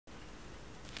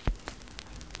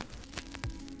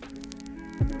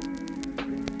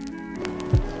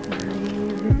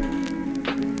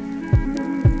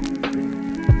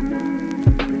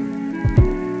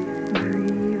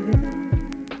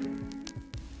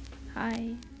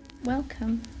Hi,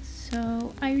 welcome.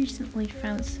 So I recently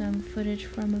found some footage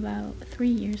from about 3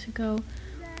 years ago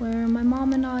where my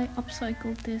mom and I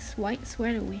upcycled this white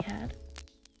sweater we had.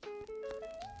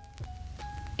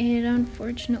 It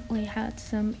unfortunately had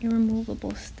some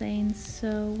irremovable stains,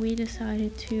 so we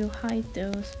decided to hide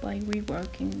those by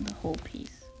reworking the whole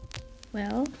piece.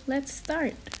 Well, let's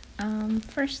start.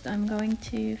 First I'm going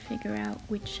to figure out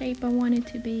which shape I want it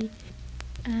to be,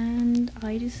 and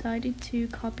I decided to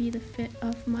copy the fit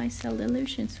of my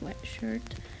Cellulotion sweatshirt.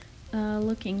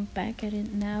 Looking back at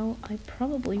it now, I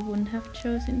probably wouldn't have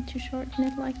chosen to shorten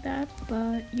it like that,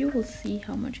 but you will see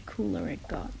how much cooler it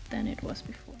got than it was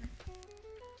before.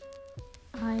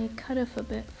 I cut off a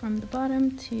bit from the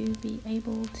bottom to be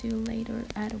able to later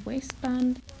add a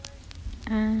waistband,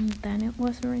 and then it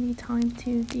was already time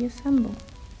to deassemble.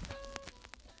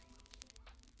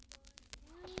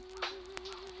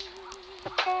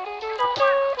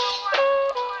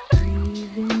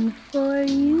 Breathing for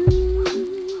you,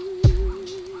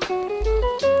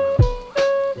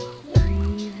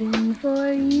 breathing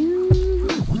for you,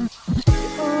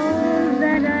 all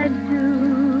that I do.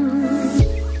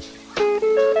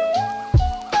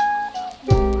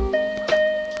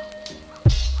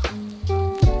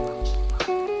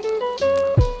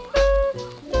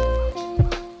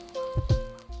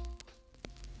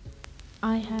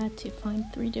 I had to find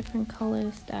 3 different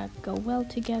colors that go well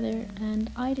together, and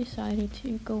I decided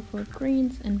to go for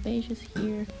greens and beiges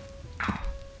here.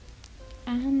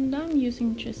 And I'm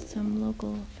using just some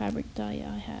local fabric dye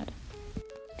I had.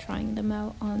 Trying them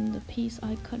out on the piece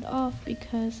I cut off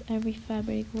because every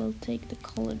fabric will take the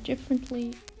color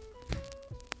differently.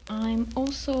 I'm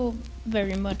also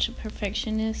very much a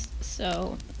perfectionist,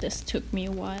 so this took me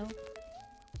a while.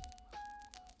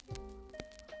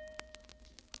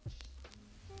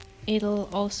 It'll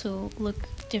also look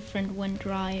different when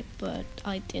dry, but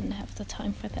I didn't have the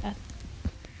time for that.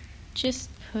 Just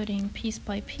putting piece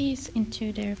by piece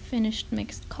into their finished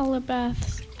mixed color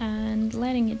baths and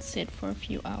letting it sit for a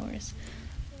few hours.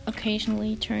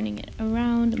 Occasionally turning it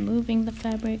around and moving the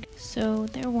fabric so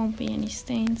there won't be any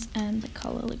stains and the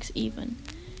color looks even.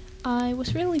 I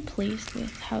was really pleased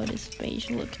with how this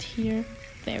beige looked here,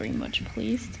 very much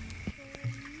pleased.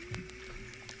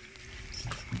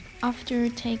 After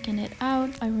taking it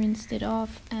out, I rinsed it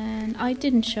off, and I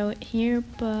didn't show it here,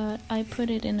 but I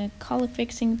put it in a color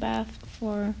fixing bath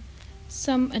for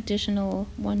some additional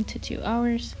 1 to 2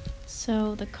 hours,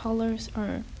 so the colors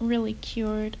are really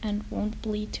cured and won't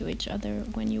bleed to each other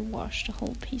when you wash the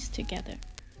whole piece together.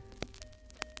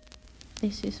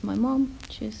 This is my mom,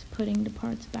 just putting the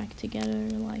parts back together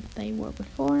like they were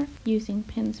before, using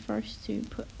pins first to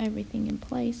put everything in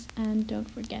place, and don't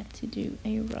forget to do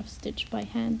a rough stitch by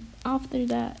hand. After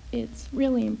that, it's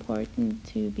really important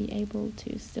to be able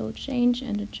to still change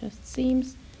and adjust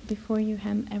seams before you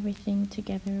hem everything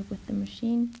together with the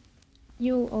machine.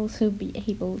 You'll also be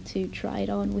able to try it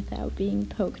on without being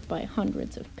poked by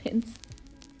hundreds of pins.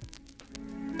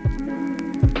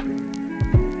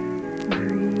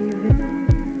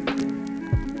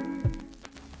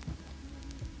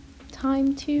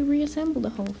 Time to reassemble the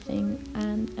whole thing,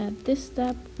 and at this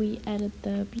step we added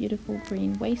the beautiful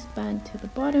green waistband to the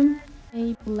bottom,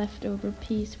 a leftover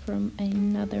piece from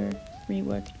another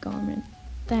reworked garment.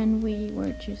 Then we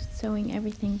were just sewing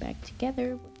everything back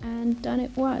together, and done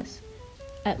it was,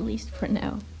 at least for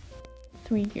now.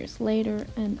 3 years later,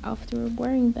 and after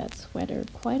wearing that sweater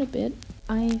quite a bit,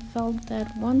 I felt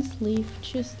that one sleeve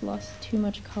just lost too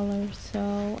much color,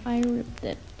 so I ripped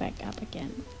it back up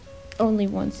again. Only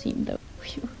one seam though.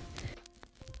 Phew.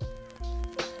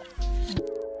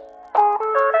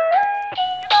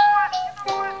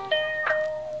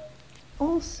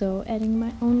 Also adding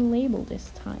my own label this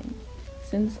time.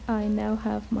 Since I now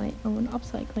have my own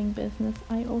upcycling business,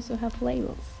 I also have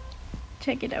labels.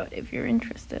 Check it out if you're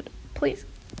interested, please.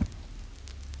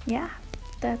 Yeah,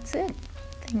 that's it.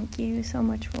 Thank you so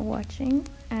much for watching,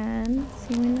 and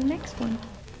see you in the next one.